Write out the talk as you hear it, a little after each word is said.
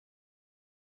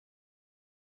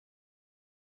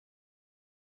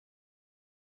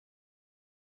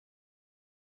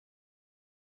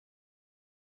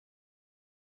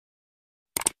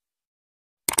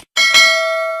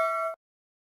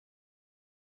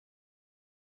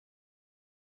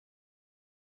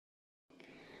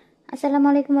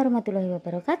Assalamualaikum warahmatullahi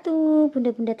wabarakatuh.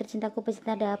 Bunda-bunda tercintaku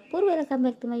pecinta dapur, welcome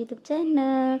back to my YouTube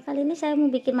channel. Kali ini saya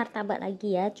mau bikin martabak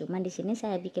lagi ya. Cuman di sini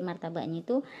saya bikin martabaknya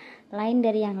itu lain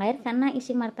dari yang lain karena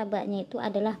isi martabaknya itu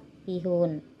adalah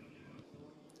bihun.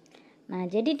 Nah,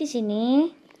 jadi di sini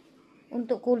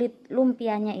untuk kulit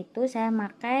lumpianya itu saya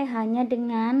pakai hanya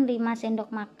dengan 5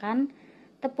 sendok makan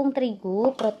tepung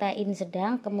terigu protein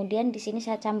sedang. Kemudian di sini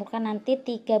saya campurkan nanti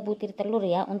 3 butir telur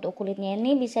ya. Untuk kulitnya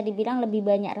ini bisa dibilang lebih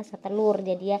banyak rasa telur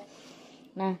jadi ya.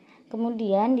 Nah,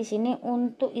 kemudian di sini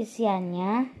untuk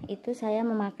isiannya itu saya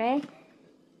memakai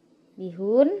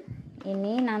bihun.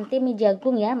 Ini nanti mie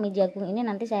jagung ya. Mie jagung ini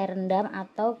nanti saya rendam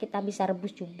atau kita bisa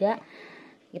rebus juga.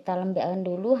 Kita lembekkan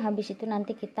dulu, habis itu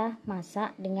nanti kita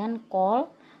masak dengan kol,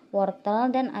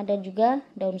 wortel, dan ada juga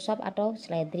daun sop atau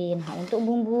seledri. Nah, untuk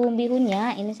bumbu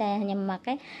bihunnya ini saya hanya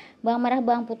memakai bawang merah,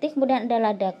 bawang putih, kemudian ada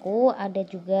ladaku, ada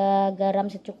juga garam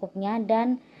secukupnya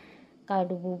dan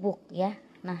kaldu bubuk ya.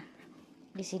 Nah,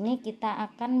 di sini kita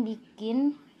akan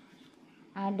bikin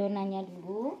adonannya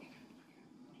dulu.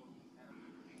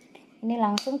 Ini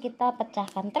langsung kita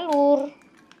pecahkan telur.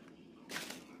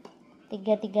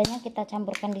 Tiga-tiganya kita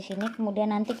campurkan di sini,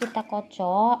 kemudian nanti kita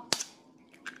kocok.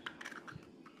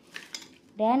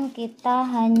 Dan kita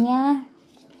hanya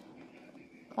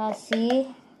kasih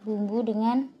bumbu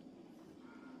dengan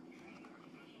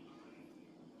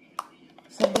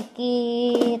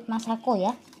sedikit masako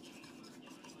ya.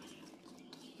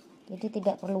 Jadi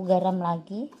tidak perlu garam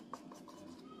lagi.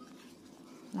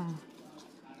 Nah,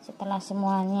 setelah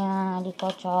semuanya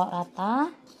dikocok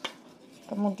rata,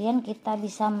 kemudian kita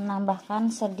bisa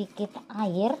menambahkan sedikit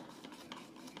air.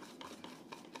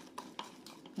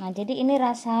 Nah, jadi ini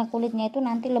rasa kulitnya itu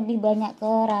nanti lebih banyak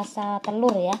ke rasa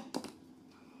telur ya.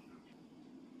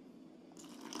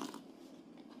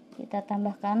 Kita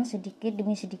tambahkan sedikit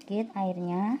demi sedikit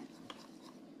airnya.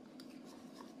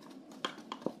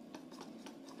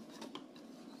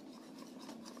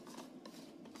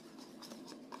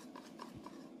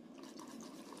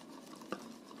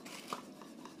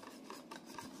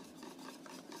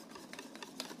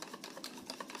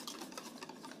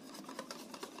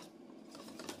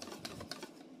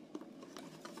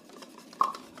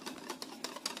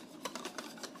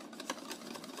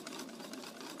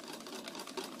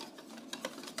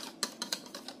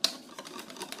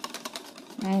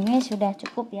 Nah, ini sudah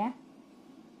cukup ya.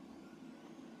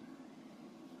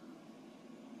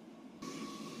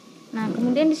 Nah,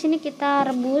 kemudian di sini kita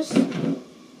rebus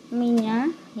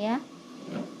minyak ya.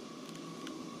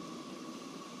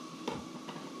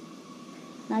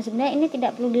 Nah, sebenarnya ini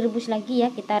tidak perlu direbus lagi ya,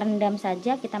 kita rendam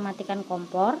saja, kita matikan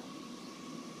kompor.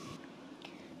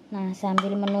 Nah,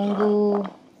 sambil menunggu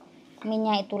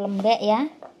minyak itu lembek ya,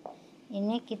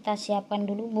 ini kita siapkan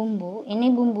dulu bumbu.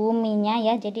 Ini bumbu minyak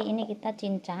ya, jadi ini kita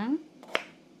cincang.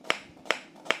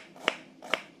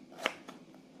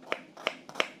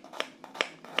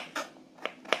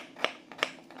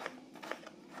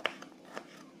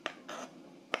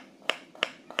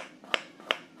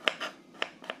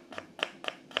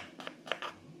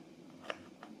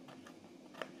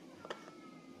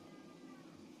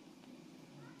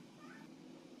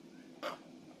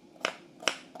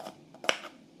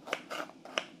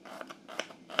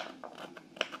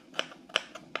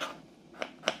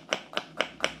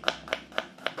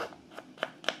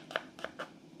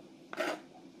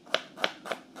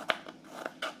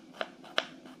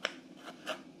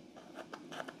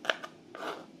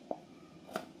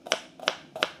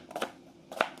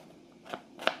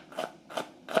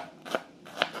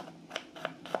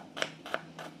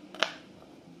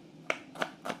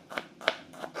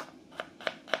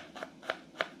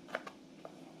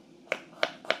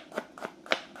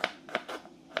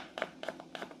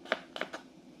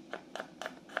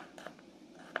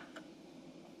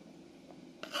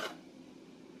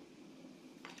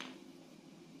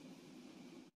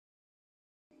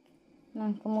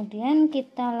 Nah, kemudian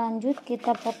kita lanjut,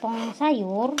 kita potong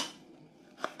sayur.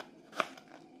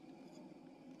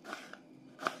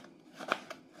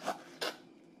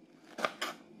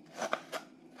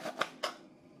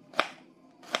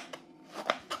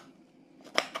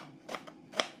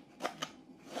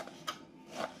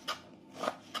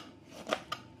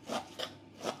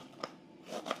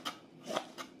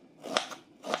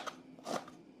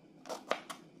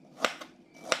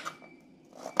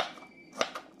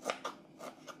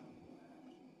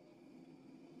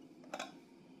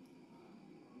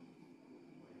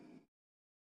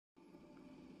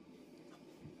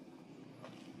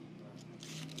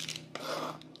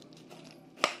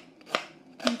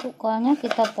 Untuk kolnya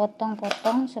kita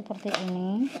potong-potong seperti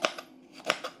ini.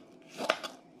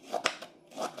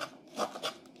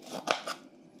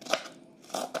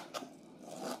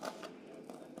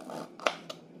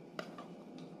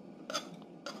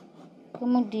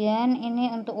 Kemudian ini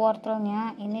untuk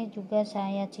wortelnya, ini juga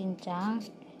saya cincang.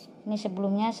 Ini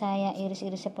sebelumnya saya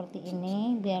iris-iris seperti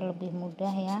ini biar lebih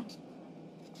mudah ya.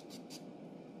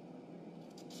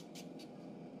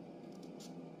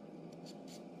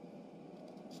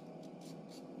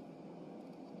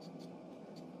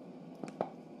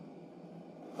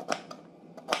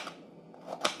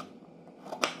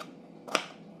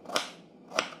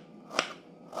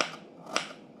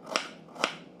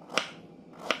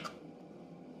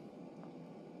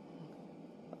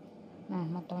 Nah,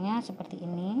 motongnya seperti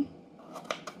ini.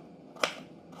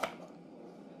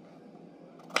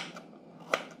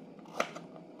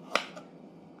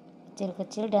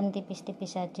 Kecil-kecil dan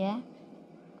tipis-tipis saja.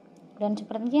 Dan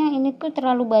sepertinya ini tuh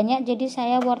terlalu banyak, jadi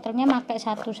saya wortelnya pakai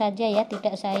satu saja ya,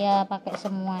 tidak saya pakai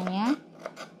semuanya.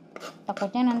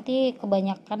 Takutnya nanti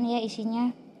kebanyakan ya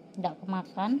isinya, tidak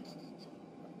kemakan.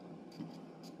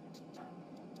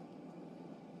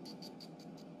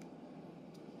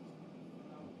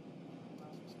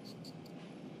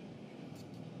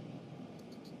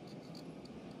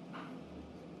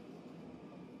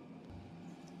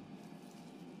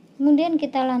 Kemudian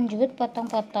kita lanjut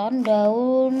potong-potong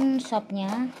daun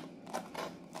sopnya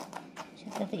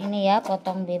seperti ini ya,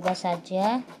 potong bebas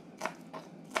saja.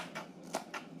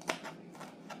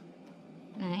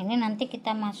 Nah, ini nanti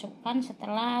kita masukkan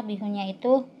setelah bihunnya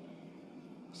itu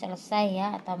selesai ya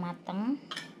atau mateng.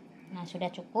 Nah, sudah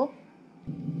cukup.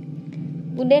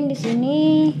 Kemudian di sini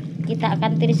kita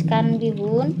akan tiriskan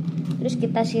bihun, terus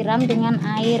kita siram dengan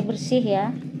air bersih ya,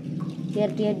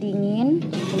 biar dia dingin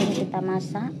sebelum kita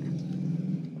masak.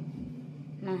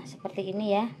 Nah, seperti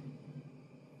ini ya.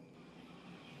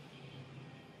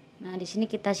 Nah, di sini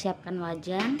kita siapkan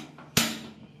wajan.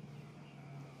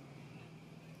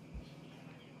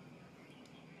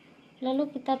 Lalu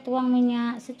kita tuang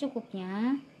minyak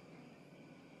secukupnya.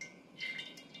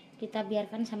 Kita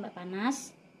biarkan sampai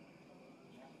panas.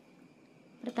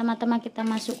 Pertama-tama kita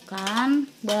masukkan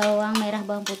bawang merah,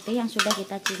 bawang putih yang sudah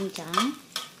kita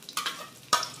cincang.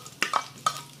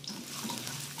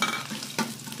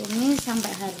 Tumis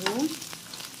sampai harum.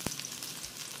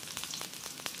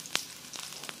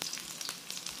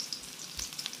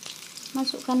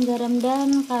 Masukkan garam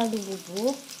dan kaldu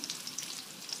bubuk.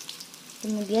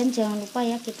 Kemudian jangan lupa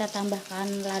ya, kita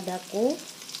tambahkan ladaku.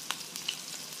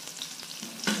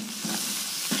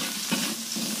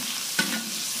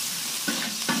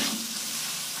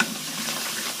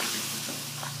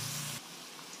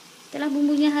 Setelah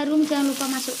bumbunya harum, jangan lupa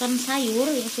masukkan sayur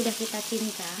yang sudah kita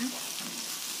cincang.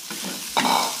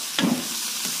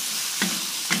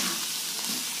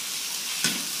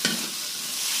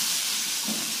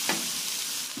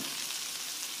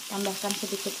 Tambahkan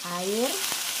sedikit air.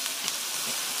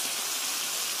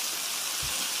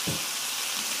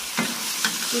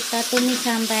 Kita tumis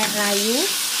sampai layu.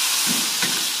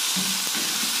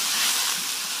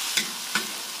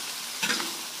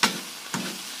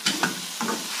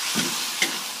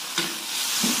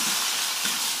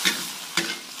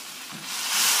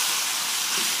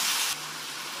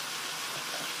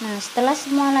 Nah, setelah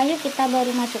semua layu, kita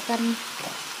baru masukkan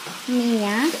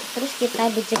minyak, terus kita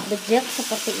bejek-bejek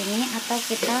seperti ini, atau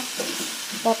kita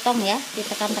potong ya,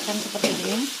 ditekan-tekan seperti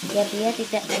ini biar dia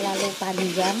tidak terlalu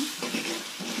panjang.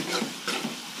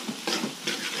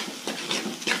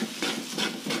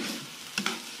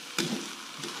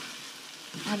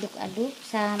 Aduk-aduk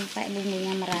sampai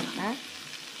bumbunya merata.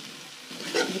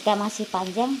 Jika masih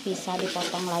panjang bisa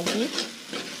dipotong lagi.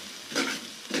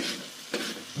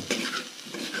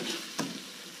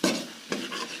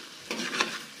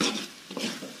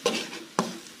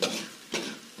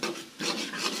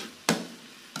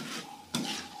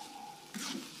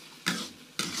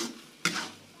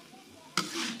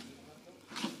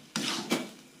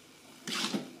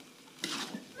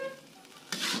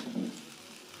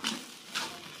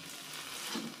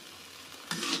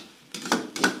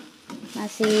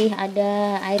 Masih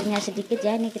ada airnya sedikit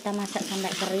ya, ini kita masak sampai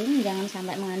kering, jangan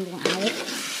sampai mengandung air.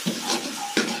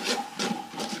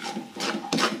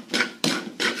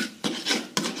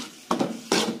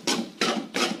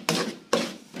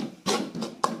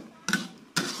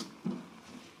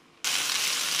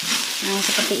 Nah,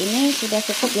 seperti ini sudah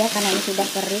cukup ya, karena ini sudah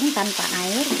kering tanpa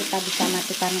air. Kita bisa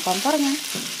matikan kompornya.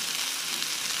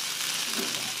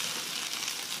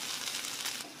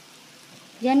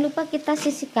 Jangan lupa kita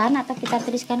sisihkan atau kita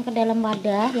tiriskan ke dalam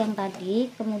wadah yang tadi.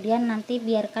 Kemudian nanti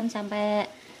biarkan sampai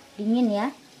dingin ya.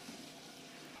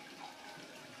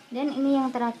 Dan ini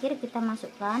yang terakhir, kita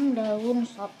masukkan daun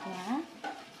sopnya.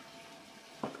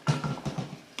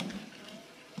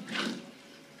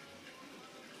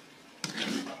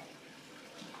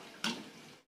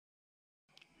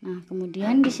 Nah,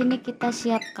 kemudian di sini kita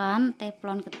siapkan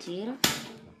teflon kecil.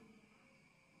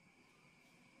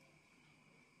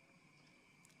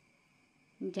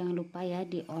 Jangan lupa ya,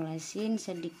 diolesin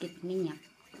sedikit minyak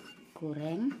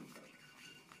goreng.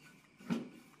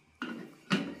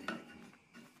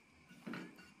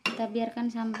 Kita biarkan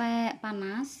sampai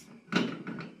panas.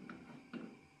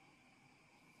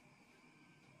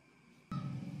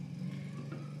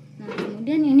 Nah,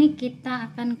 kemudian ini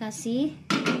kita akan kasih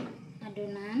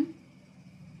adonan.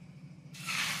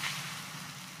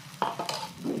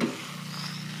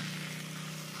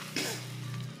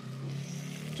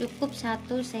 Cukup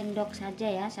 1 sendok saja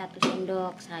ya, 1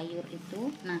 sendok sayur itu.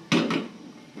 Nah,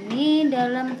 ini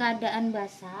dalam keadaan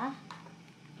basah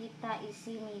kita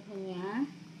isi bihunnya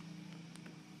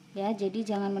ya, jadi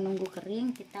jangan menunggu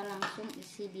kering, kita langsung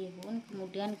isi bihun.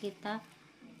 Kemudian kita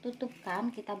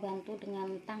tutupkan, kita bantu dengan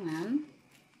tangan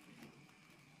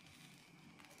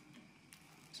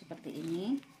seperti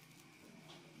ini.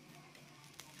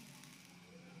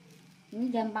 Ini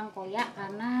gampang koyak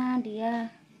karena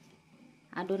dia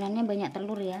adonannya banyak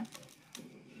telur ya.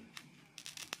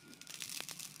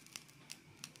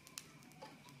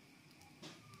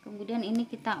 Kemudian ini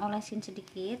kita olesin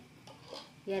sedikit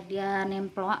biar dia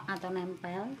nemplok atau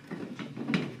nempel.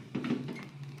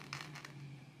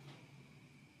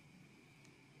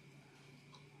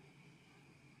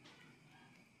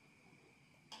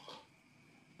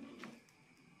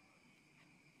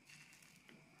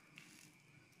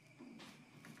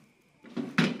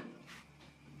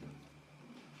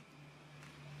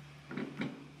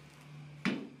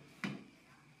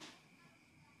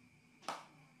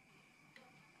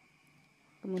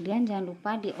 Kemudian jangan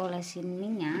lupa diolesin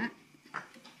minyak.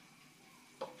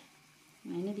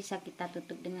 Nah, ini bisa kita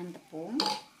tutup dengan tepung,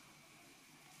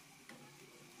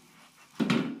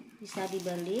 bisa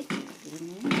dibalik seperti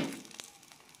ini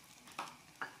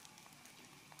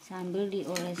sambil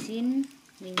diolesin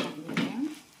minyak goreng.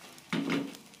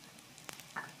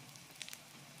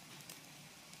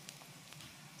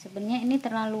 Sebenarnya ini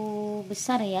terlalu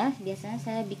besar ya, biasanya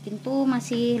saya bikin tuh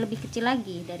masih lebih kecil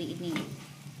lagi dari ini.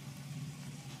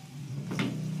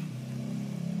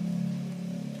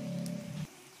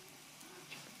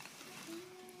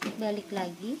 Balik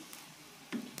lagi,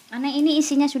 karena ini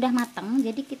isinya sudah matang,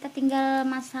 jadi kita tinggal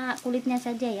masak kulitnya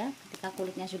saja ya. Ketika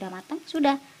kulitnya sudah matang,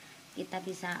 sudah kita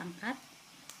bisa angkat.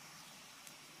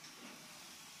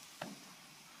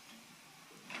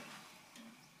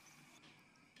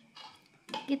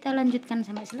 Kita lanjutkan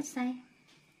sampai selesai.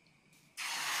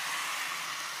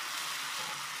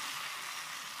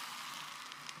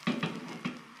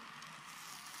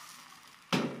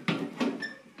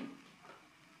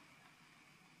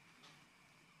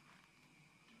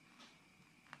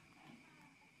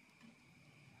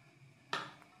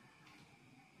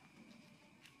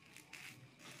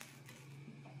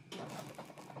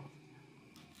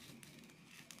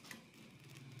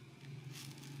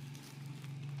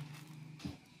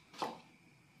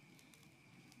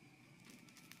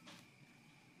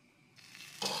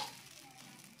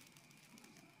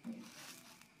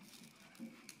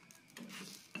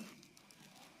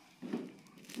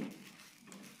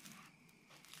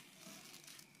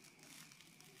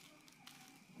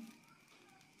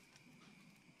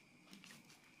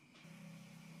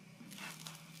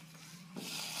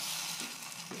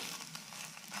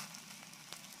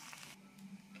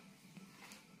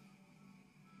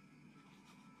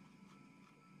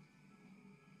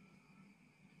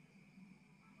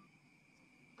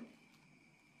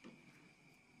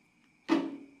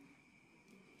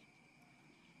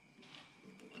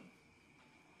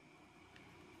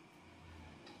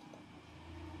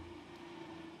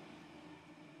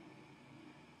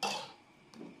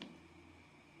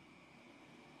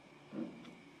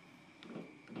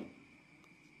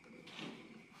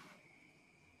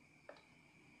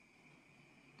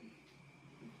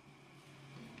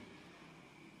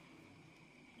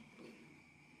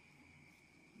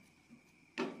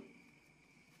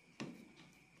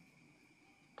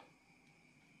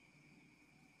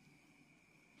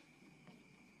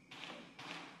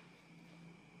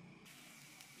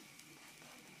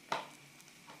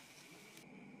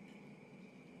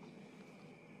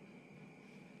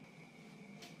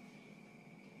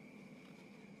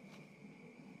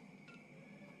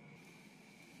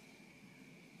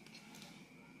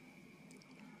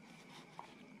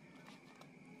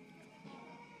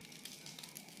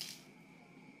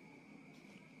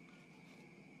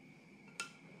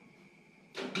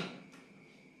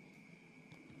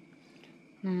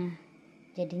 Nah,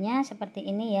 jadinya seperti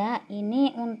ini ya.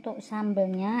 Ini untuk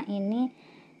sambelnya, ini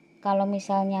kalau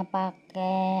misalnya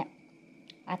pakai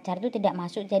acar itu tidak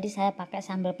masuk, jadi saya pakai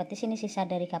sambal petis, ini sisa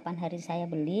dari kapan hari saya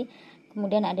beli.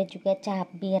 Kemudian ada juga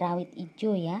cabai rawit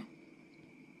hijau ya.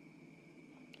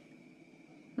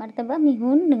 Martabak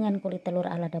bihun dengan kulit telur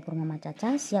ala dapur Mama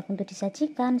Caca siap untuk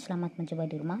disajikan. Selamat mencoba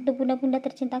di rumah untuk bunda-bunda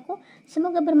tercintaku.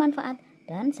 Semoga bermanfaat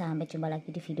dan sampai jumpa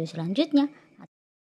lagi di video selanjutnya.